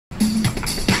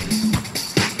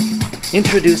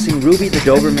Introducing Ruby the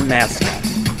Doberman Mascot.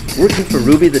 Working for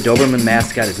Ruby the Doberman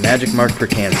Mascot is Magic Marc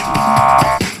Percansky.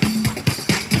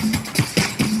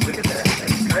 Look at that,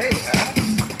 that's great,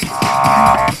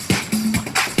 huh?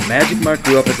 Magic Marc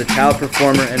grew up as a child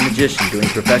performer and magician doing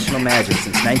professional magic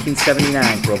since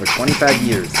 1979 for over 25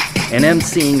 years, and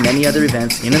emceeing many other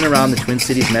events in and around the Twin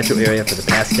Cities metro area for the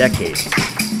past decade.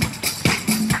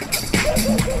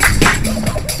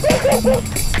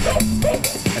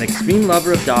 An extreme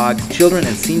lover of dogs, children,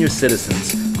 and senior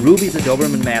citizens, Ruby the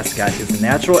Doberman Mascot is the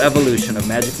natural evolution of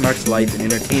Magic Marc's life and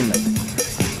entertainment.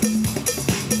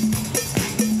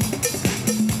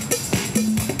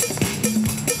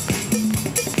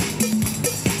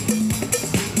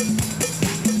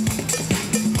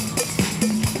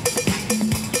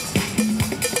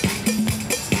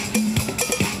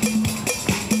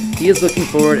 He is looking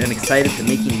forward and excited to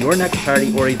making your next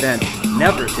party or event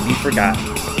never to be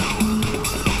forgotten.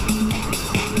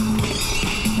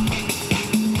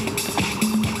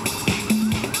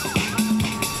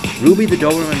 Ruby the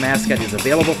Doberman Mascot is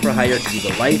available for hire to be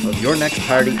the life of your next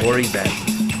party or event.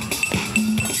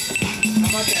 How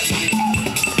about that, Ruby?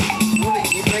 Ruby,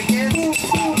 can you break dance?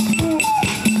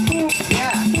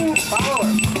 Yeah, follow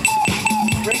her.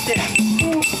 Break dance.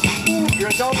 You're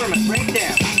a Doberman, break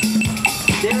dance.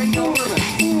 Daring Doberman.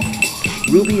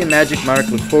 Ruby and Magic Marc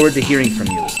look forward to hearing from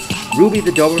you. Ruby the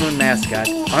Doberman Mascot,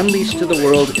 unleashed to the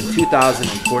world in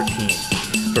 2014.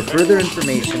 For further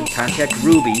information, contact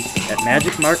Ruby at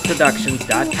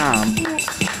magicmarcproductions.com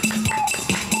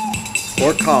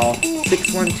or call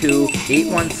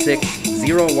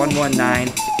 612-816-0119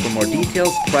 for more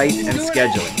details, price, and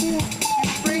scheduling.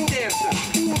 Spring dancer.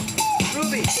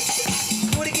 Ruby,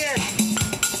 do it again.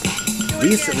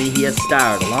 Recently, he has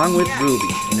starred, along with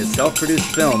Ruby, in his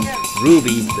self-produced film,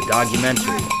 Ruby the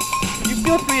Documentary. You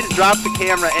feel free to drop the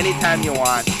camera anytime you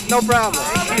want. No problem.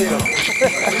 Thank you.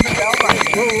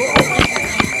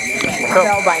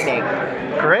 Spellbinding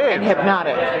Great. and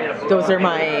hypnotic. Those are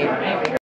my